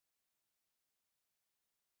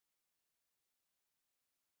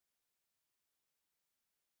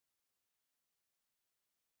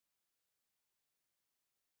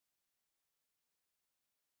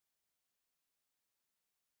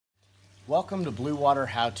Welcome to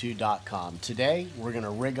BlueWaterHowTo.com. Today we're going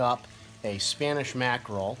to rig up a Spanish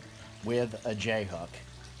mackerel with a J-hook.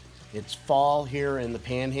 It's fall here in the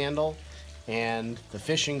Panhandle and the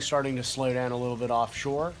fishing's starting to slow down a little bit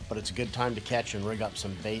offshore, but it's a good time to catch and rig up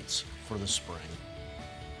some baits for the spring.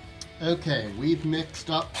 Okay, we've mixed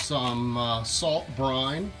up some salt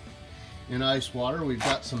brine in ice water. We've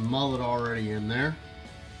got some mullet already in there,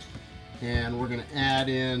 and we're going to add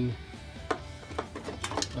in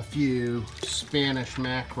a few Spanish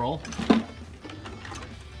mackerel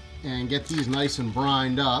and get these nice and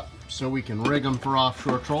brined up so we can rig them for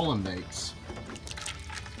offshore trolling baits.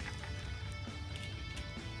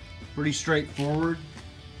 Pretty straightforward.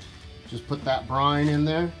 Just put that brine in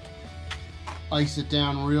there, ice it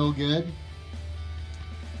down real good,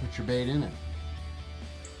 put your bait in it.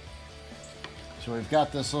 So we've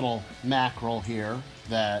got this little mackerel here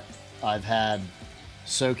that I've had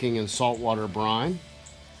soaking in saltwater brine.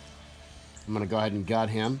 I'm going to go ahead and gut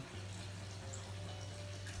him.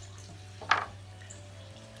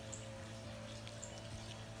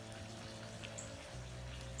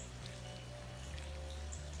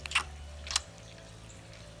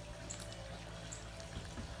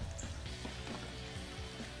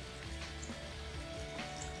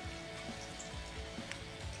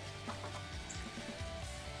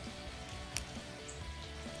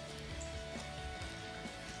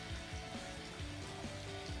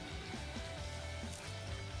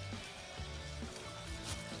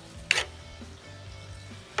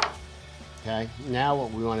 Okay, now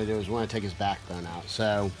what we want to do is we want to take his backbone out.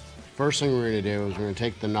 So first thing we're going to do is we're going to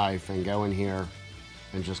take the knife and go in here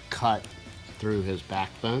and just cut through his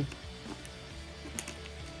backbone.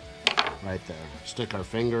 Right there. Stick our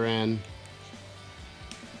finger in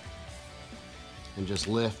and just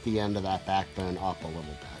lift the end of that backbone up a little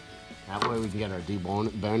bit. That way we can get our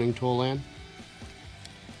deboning tool in.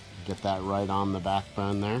 Get that right on the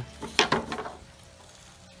backbone there.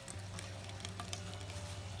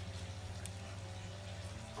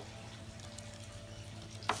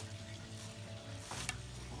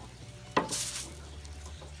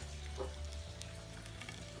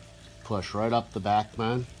 Push right up the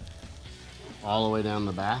backbone, all the way down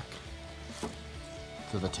the back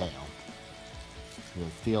to the tail. You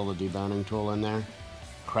can feel the deboning tool in there.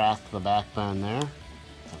 Crack the backbone there.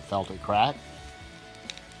 I felt it crack.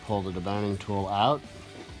 Pull the deboning tool out.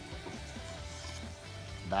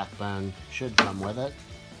 The backbone should come with it,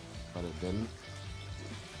 but it didn't.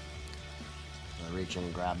 So I reach in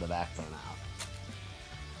and grab the backbone out.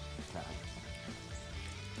 Okay.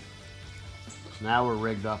 So now we're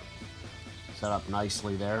rigged up, set up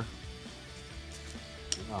nicely there.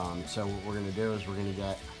 So what we're going to do is we're going to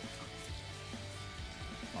get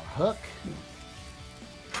our hook.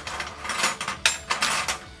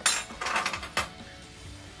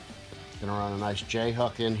 Going to run a nice J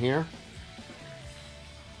hook in here.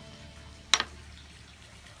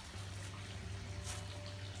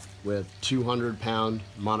 With 200-pound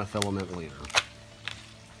monofilament leader.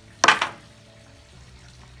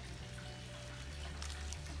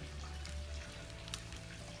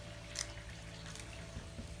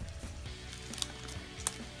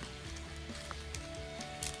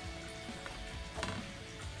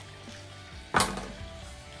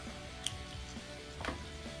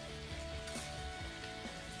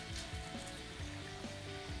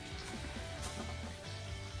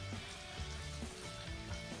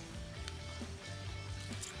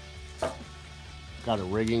 Got a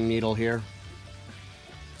rigging needle here.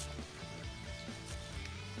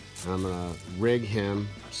 I'm going to rig him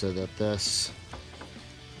so that this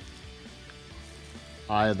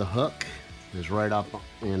eye of the hook is right up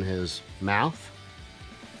in his mouth.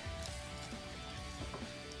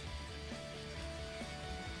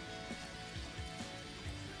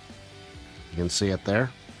 You can see it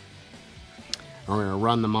there. I'm going to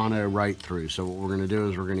run the mono right through. So what we're going to do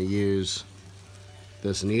is we're going to use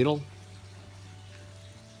this needle,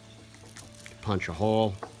 punch a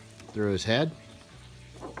hole through his head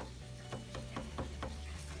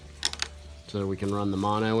so that we can run the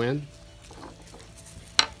mono in.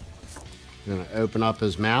 We're going to open up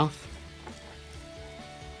his mouth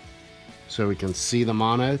so we can see the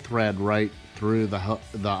mono thread right through the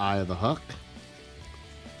eye of the hook,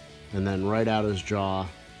 and then right out his jaw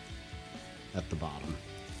at the bottom.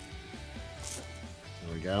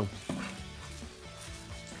 There we go.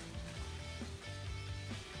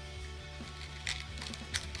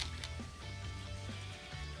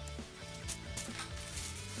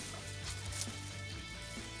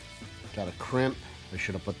 Got a crimp. I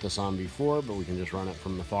should have put this on before, but we can just run it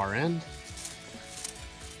from the far end.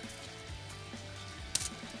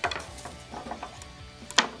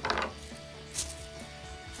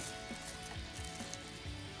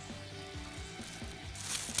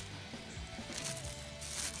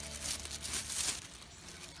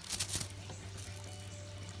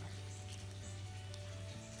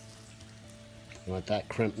 You want that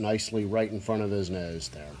crimped nicely right in front of his nose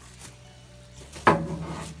there.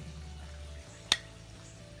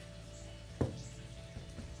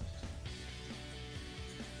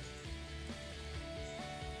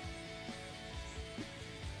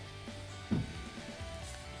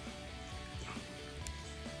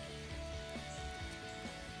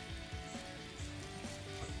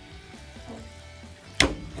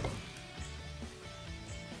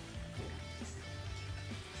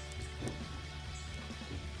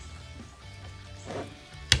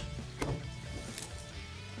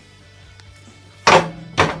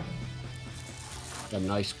 Got a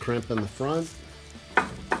nice crimp in the front.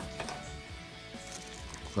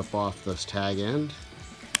 Clip off this tag end.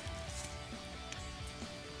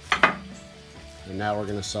 And now we're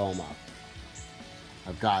going to sew them up.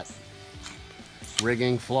 I've got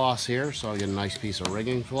rigging floss here, so I'll get a nice piece of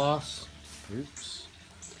rigging floss. Oops.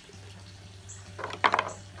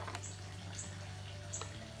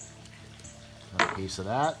 Got a piece of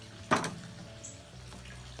that.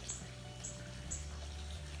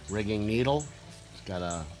 Rigging needle. It's got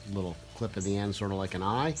a little clip at the end, sort of like an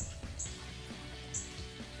eye.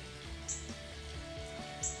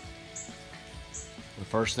 The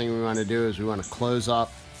first thing we want to do is we want to close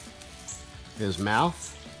up his mouth,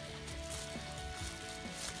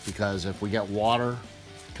 because if we get water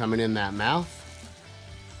coming in that mouth,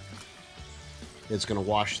 it's going to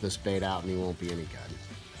wash this bait out and he won't be any good.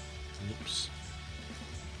 Oops.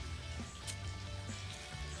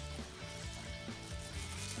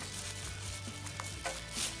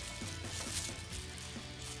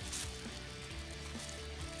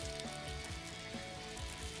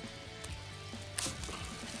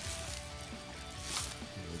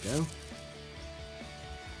 There we go.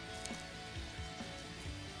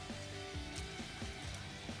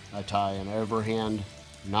 I tie an overhand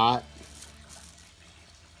knot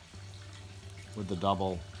with the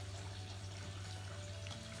double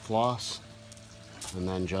floss and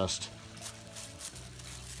then just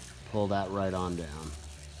pull that right on down.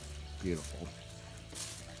 Beautiful.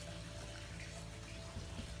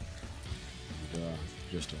 And,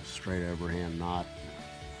 just a straight overhand knot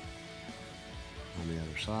on the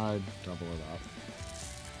other side, double it up.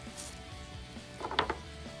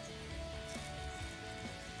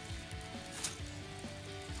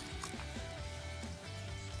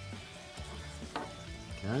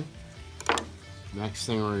 Okay. Next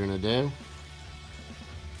thing we're going to do,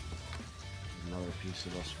 another piece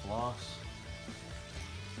of this floss.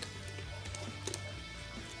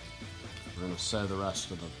 We're going to sew the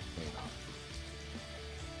rest of the bait up.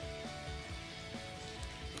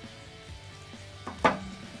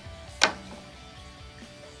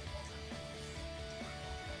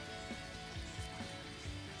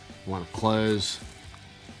 We want to close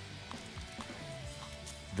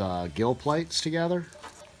the gill plates together.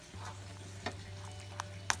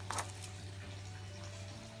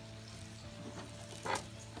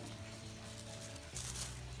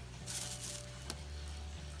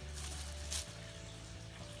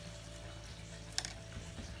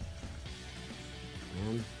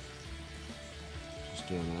 And just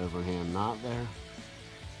doing an overhand knot there.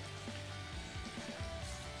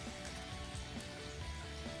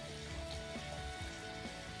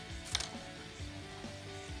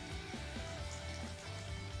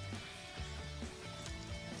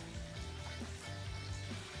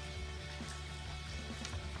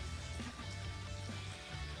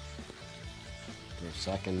 Do a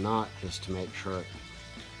second knot just to make sure it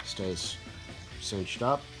stays cinched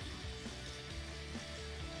up.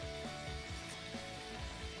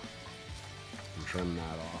 And trim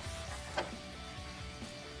that off.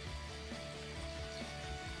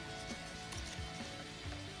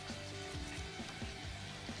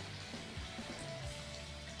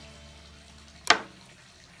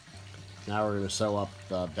 Now we're going to sew up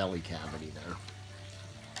the belly cavity there.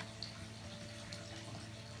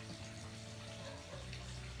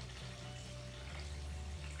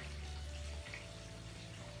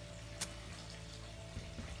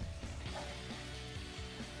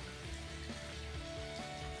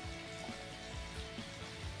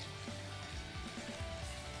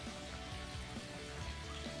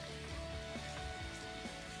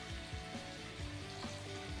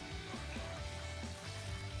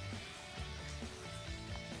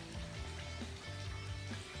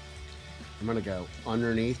 I'm going to go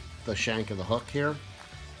underneath the shank of the hook here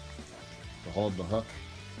to hold the hook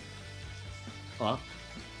up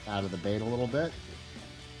out of the bait a little bit.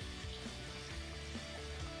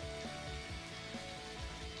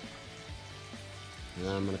 And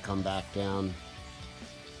then I'm going to come back down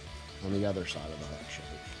on the other side of the hook shank.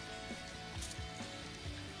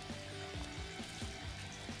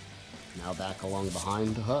 Now back along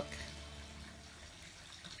behind the hook.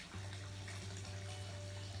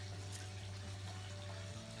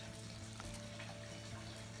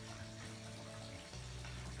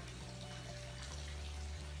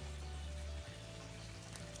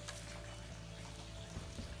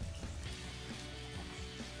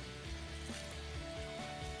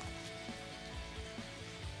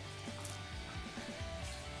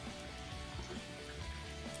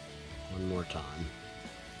 One more time.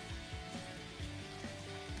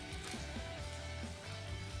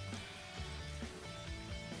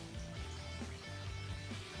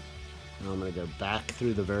 Now I'm going to go back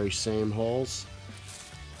through the very same holes.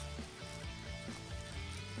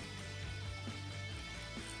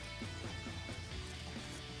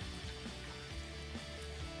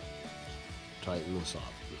 Tighten this up.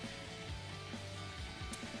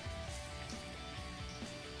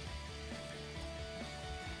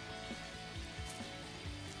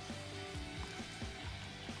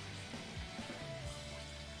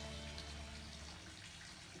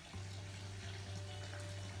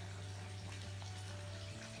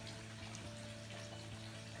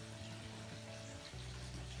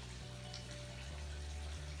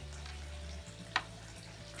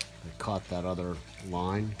 I caught that other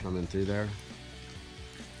line coming through there.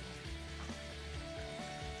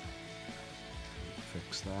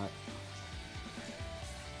 Fix that.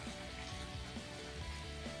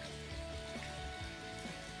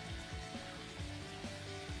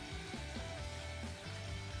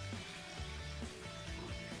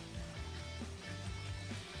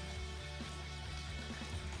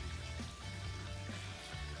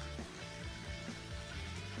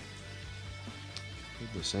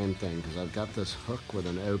 The same thing, because I've got this hook with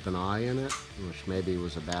an open eye in it, which maybe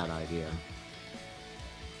was a bad idea.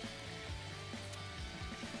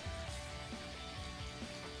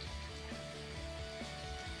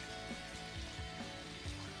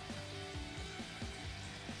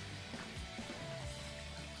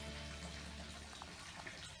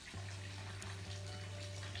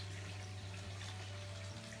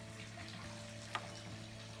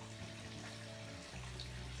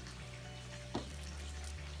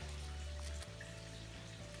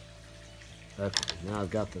 Okay, now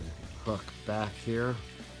I've got the hook back here.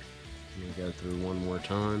 I'm going to go through one more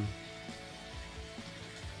time.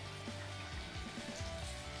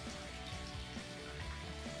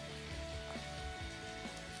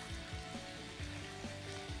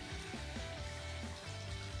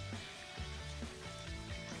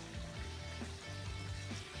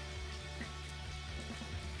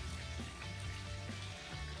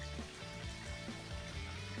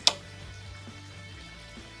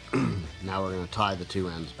 Now we're going to tie the two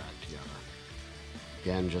ends back together.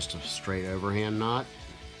 Again, just a straight overhand knot.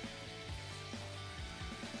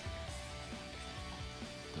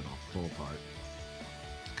 Then I'll pull apart.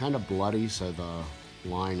 Kind of bloody, so the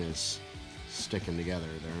line is sticking together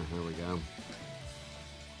there. There we go.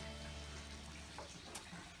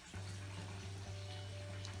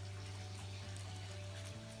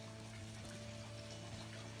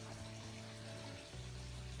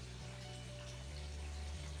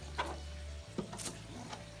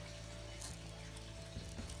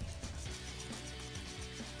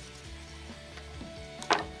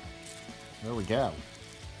 There we go.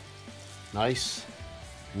 Nice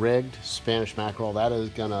rigged Spanish mackerel. That is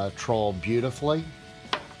gonna troll beautifully,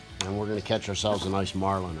 and we're gonna catch ourselves a nice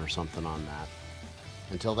marlin or something on that.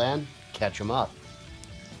 Until then, catch them up.